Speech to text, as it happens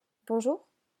Bonjour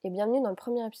et bienvenue dans le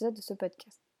premier épisode de ce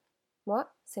podcast. Moi,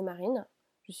 c'est Marine,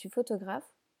 je suis photographe,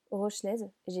 rochelaise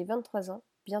et j'ai 23 ans,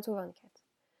 bientôt 24.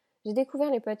 J'ai découvert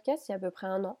les podcasts il y a à peu près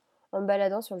un an en me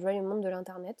baladant sur le joyeux monde de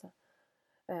l'internet.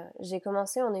 J'ai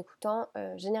commencé en écoutant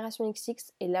Génération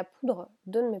XX et La Poudre,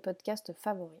 deux de mes podcasts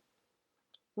favoris.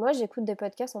 Moi, j'écoute des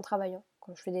podcasts en travaillant,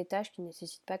 quand je fais des tâches qui ne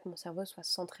nécessitent pas que mon cerveau soit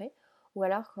centré, ou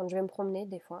alors quand je vais me promener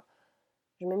des fois.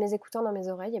 Je mets mes écouteurs dans mes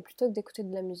oreilles et plutôt que d'écouter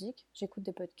de la musique, j'écoute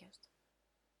des podcasts.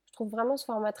 Je trouve vraiment ce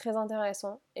format très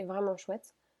intéressant et vraiment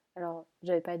chouette. Alors,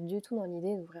 j'avais pas du tout dans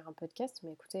l'idée d'ouvrir un podcast,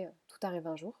 mais écoutez, tout arrive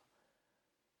un jour.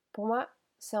 Pour moi,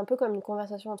 c'est un peu comme une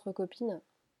conversation entre copines,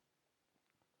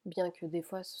 bien que des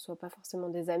fois ce soit pas forcément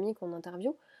des amis qu'on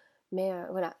interviewe, mais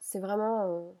voilà, c'est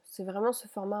vraiment ce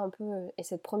format un peu et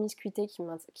cette promiscuité qui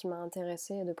m'a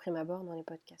intéressée de prime abord dans les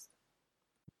podcasts.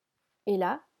 Et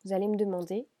là, vous allez me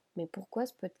demander, mais pourquoi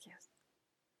ce podcast?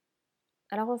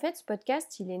 Alors en fait, ce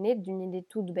podcast, il est né d'une idée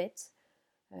toute bête.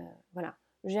 Voilà.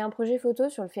 J'ai un projet photo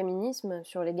sur le féminisme,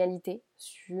 sur l'égalité,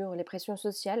 sur les pressions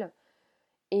sociales.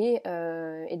 Et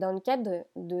dans le cadre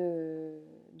de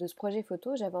ce projet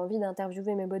photo, j'avais envie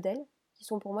d'interviewer mes modèles, qui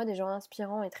sont pour moi des gens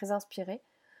inspirants et très inspirés,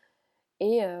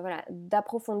 et voilà,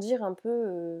 d'approfondir un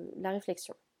peu la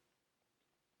réflexion.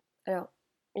 Alors,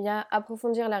 il y a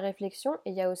approfondir la réflexion, et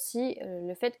il y a aussi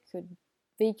le fait que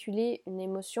véhiculer une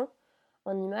émotion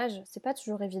en image, c'est pas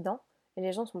toujours évident, et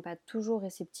les gens sont pas toujours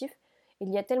réceptifs.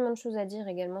 Il y a tellement de choses à dire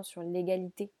également sur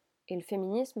l'égalité et le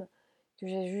féminisme que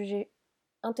j'ai jugé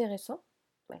intéressant.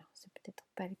 Alors, c'est peut-être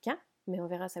pas le cas, mais on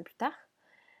verra ça plus tard.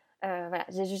 Voilà,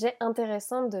 j'ai jugé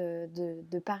intéressant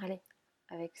de parler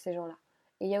avec ces gens-là.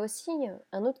 Et il y a aussi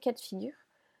un autre cas de figure.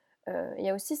 Il y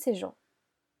a aussi ces gens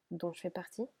dont je fais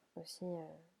partie, aussi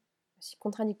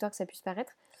contradictoire que ça puisse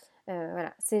paraître.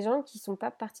 Voilà, ces gens qui sont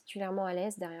pas particulièrement à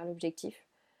l'aise derrière l'objectif,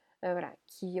 voilà,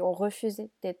 qui ont refusé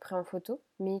d'être pris en photo,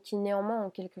 mais qui néanmoins ont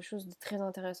quelque chose de très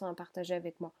intéressant à partager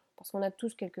avec moi, parce qu'on a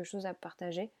tous quelque chose à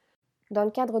partager. Dans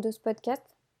le cadre de ce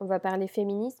podcast, on va parler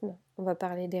féminisme, on va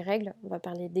parler des règles, on va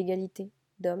parler d'égalité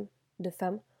d'hommes, de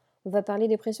femmes, on va parler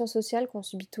des pressions sociales qu'on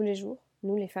subit tous les jours,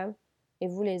 nous les femmes, et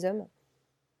vous les hommes.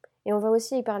 Et on va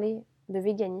aussi y parler de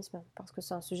véganisme, parce que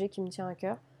c'est un sujet qui me tient à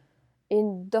cœur, et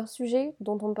d'un sujet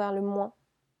dont on parle moins,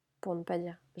 pour ne pas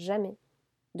dire jamais,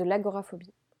 de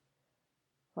l'agoraphobie.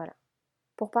 Voilà.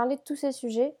 Pour parler de tous ces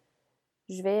sujets,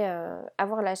 je vais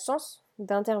avoir la chance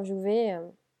d'interviewer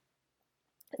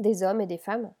des hommes et des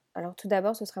femmes. Alors tout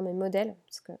d'abord, ce sera mes modèles,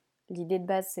 parce que l'idée de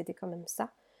base, c'était quand même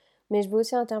ça. Mais je vais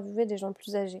aussi interviewer des gens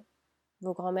plus âgés,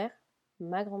 vos grands-mères,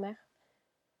 ma grand-mère,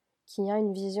 qui a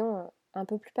une vision un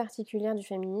peu plus particulière du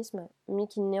féminisme, mais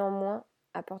qui néanmoins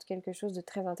apporte quelque chose de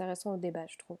très intéressant au débat,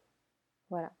 je trouve.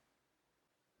 Voilà.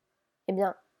 Eh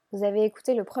bien, vous avez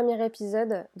écouté le premier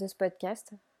épisode de ce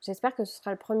podcast. J'espère que ce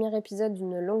sera le premier épisode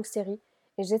d'une longue série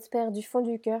et j'espère du fond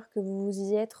du cœur que vous vous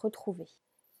y êtes retrouvés.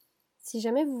 Si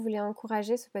jamais vous voulez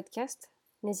encourager ce podcast,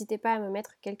 n'hésitez pas à me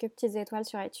mettre quelques petites étoiles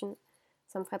sur iTunes.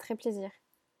 Ça me fera très plaisir.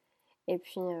 Et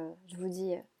puis, je vous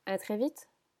dis à très vite.